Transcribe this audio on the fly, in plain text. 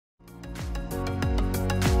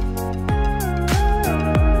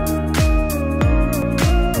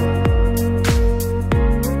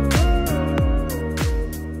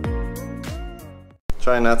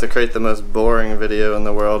Trying not to create the most boring video in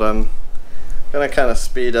the world. I'm gonna kind of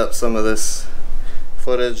speed up some of this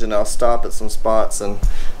footage, and I'll stop at some spots and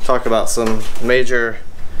talk about some major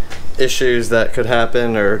issues that could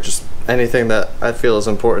happen, or just anything that I feel is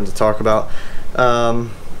important to talk about.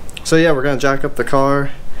 So yeah, we're gonna jack up the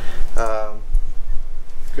car.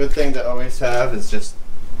 Good thing to always have is just,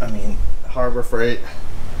 I mean, Harbor Freight,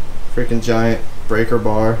 freaking giant breaker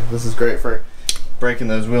bar. This is great for breaking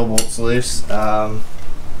those wheel bolts loose.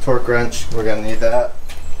 Torque wrench, we're gonna need that.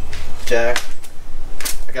 Jack.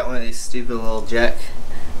 I got one of these stupid little jack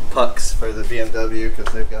pucks for the BMW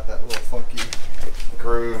because they've got that little funky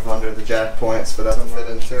groove under the jack points for that to fit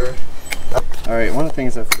into it. Alright, one of the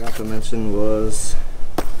things I forgot to mention was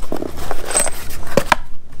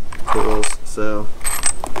tools. So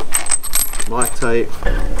Loctite,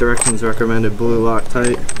 directions recommended blue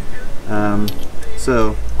Loctite.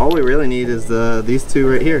 So all we really need is these two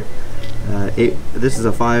right here. This is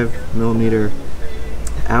a 5mm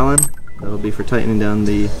Allen. That'll be for tightening down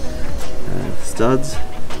the studs.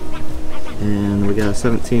 And we got a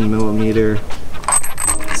 17mm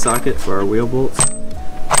socket for our wheel bolts.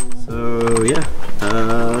 So yeah,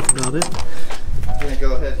 that's about it. I'm gonna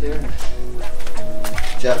go ahead here and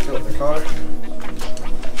jack up the car.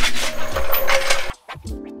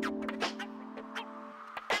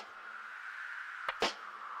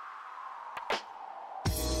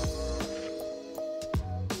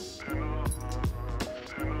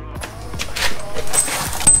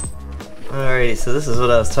 Alrighty, so this is what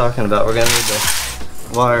I was talking about. We're gonna need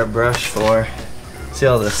the wire brush for, see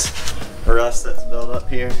all this rust that's built up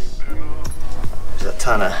here? There's a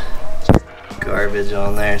ton of garbage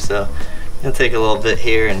on there, so I'm gonna take a little bit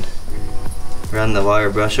here and run the wire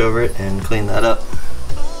brush over it and clean that up.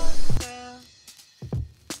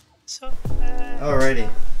 Alrighty,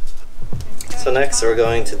 so next we're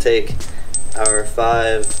going to take our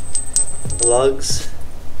 5 lugs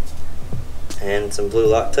and some blue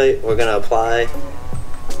Loctite. We're going to apply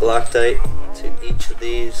Loctite to each of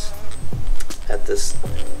these at this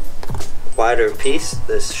wider piece.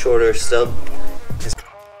 This shorter stub is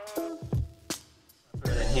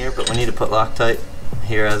right in here, but we need to put Loctite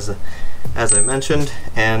here as I mentioned,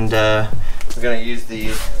 and we're going to use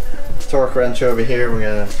the torque wrench over here. We're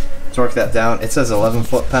going to torque that down. It says 11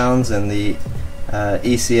 foot-pounds in the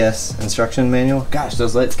ECS instruction manual. Gosh,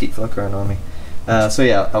 those lights keep flickering on me. So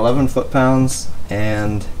yeah, 11 foot-pounds,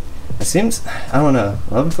 and it seems, I don't know,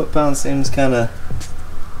 11 foot-pounds seems kind of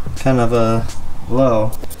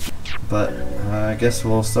low, but I guess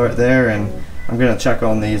we'll start there, and I'm gonna check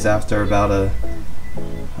on these after about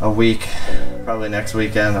a week, probably next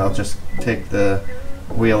weekend. I'll just take the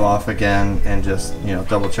wheel off again and just, you know,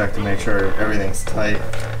 double check to make sure everything's tight.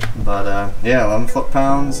 But yeah, 11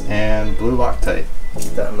 foot-pounds and blue Loctite.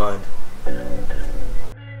 Keep that in mind.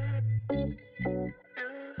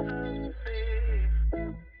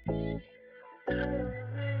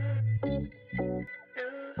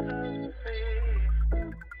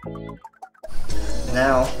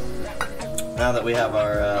 Now that we have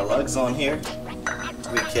our lugs on here,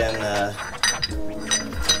 we can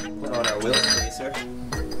put on our wheel spacer.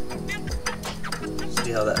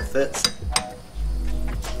 See how that fits.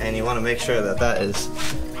 And you want to make sure that that is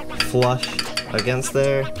flush against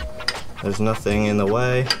there. There's nothing in the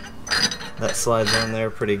way. That slides on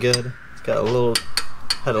there pretty good. It's got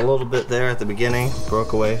had a little bit there at the beginning,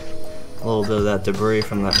 broke away a little bit of that debris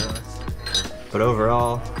from that glass. But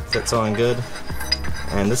overall, fits on good.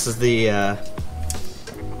 And this is the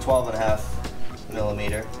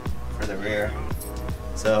 12.5mm for the rear.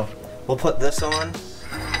 So we'll put this on,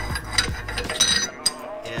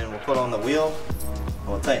 and we'll put on the wheel.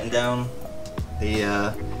 We'll tighten down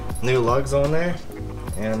the new lugs on there,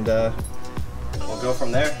 and we'll go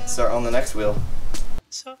from there. Start on the next wheel.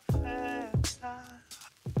 So fast, I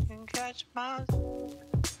can catch my...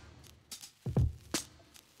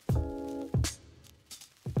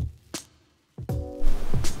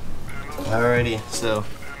 Alrighty, so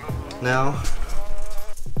now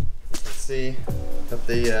you can see got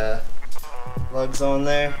the lugs on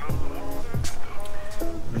there,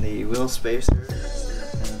 and the wheel spacer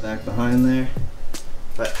in the back behind there,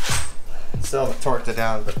 but still haven't torqued it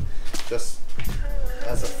down. But just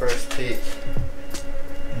as a first peek,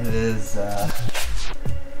 it is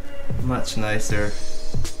much nicer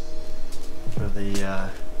for the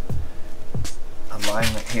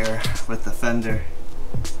alignment here with the fender.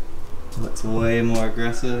 Looks way more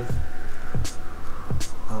aggressive.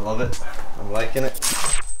 I love it. I'm liking it.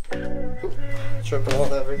 Oop, tripping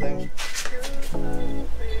with everything.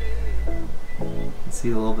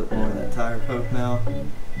 See a little bit more of that tire poke now.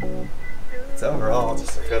 It's overall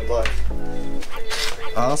just a good look.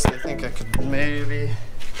 honestly think I could maybe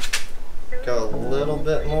go a little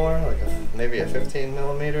bit more, like maybe a 15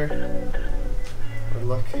 millimeter would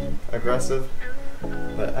look aggressive.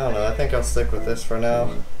 But I don't know, I think I'll stick with this for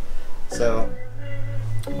now. So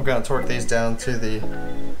we're going to torque these down to the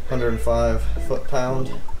 105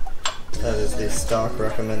 foot-pound. That is the stock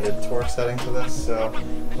recommended torque setting for this. So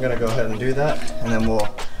I'm going to go ahead and do that, and then we'll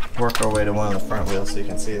work our way to one of the front wheels so you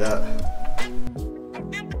can see that.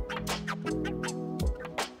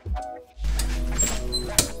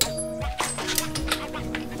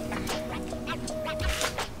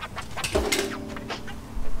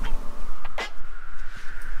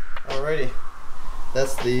 Alrighty,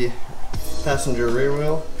 that's the passenger rear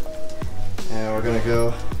wheel, and we're gonna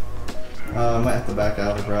go, I might have to back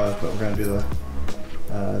out of the garage, but we're gonna do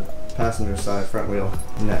the passenger side front wheel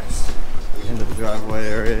next. Into the driveway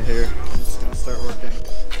area here, I'm just gonna start working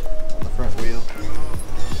on the front wheel.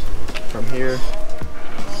 From here,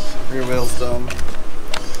 rear wheel's done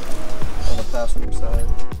on the passenger side.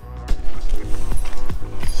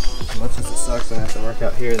 As much as it sucks, I have to work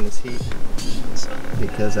out here in this heat,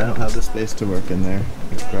 because I don't have the space to work in there.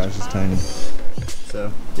 The garage is tiny.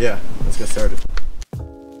 So yeah, let's get started.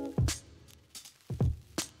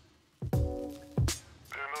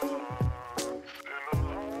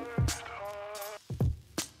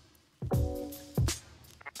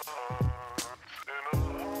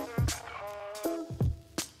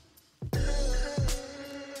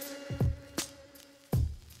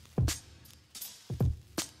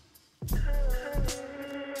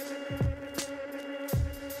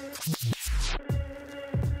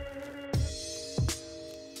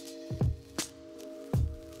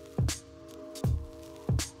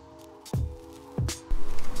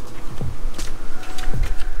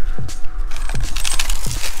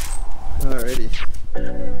 Alrighty,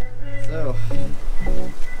 so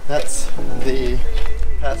that's the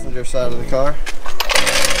passenger side of the car.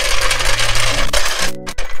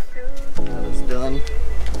 That is done.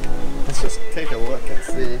 Let's just take a look and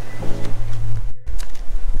see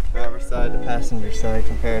driver's side to passenger side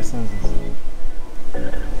comparisons.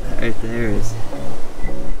 Right there is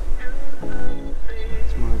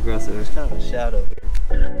it's more aggressive. There's kind of a shadow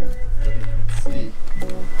here, so you can see.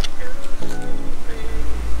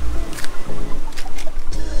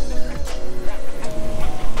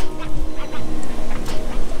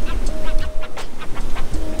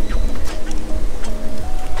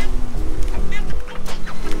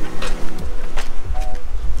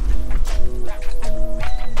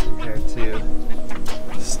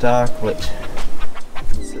 Stock, which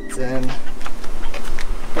sits in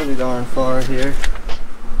pretty darn far here.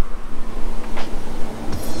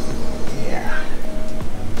 Yeah,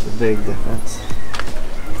 it's a big difference.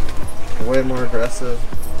 Way more aggressive.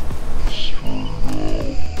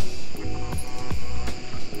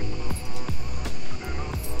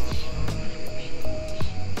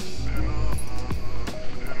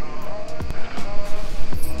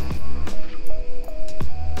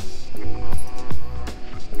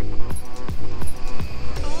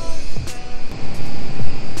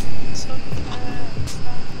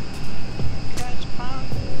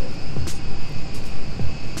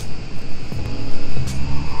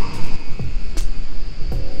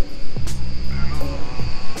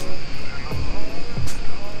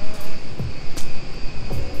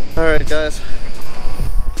 Alright guys,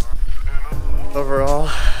 overall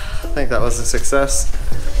I think that was a success.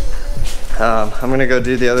 I'm gonna go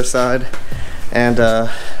do the other side, and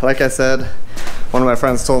like I said, one of my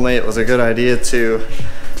friends told me it was a good idea to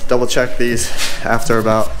double check these after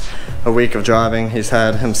about a week of driving. He's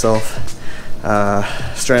had himself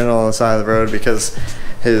stranded on the side of the road because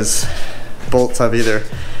his bolts have either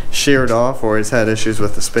sheared off or he's had issues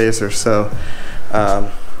with the spacer. So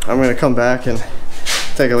I'm gonna come back and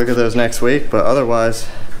take a look at those next week, but otherwise,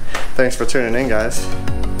 thanks for tuning in, guys.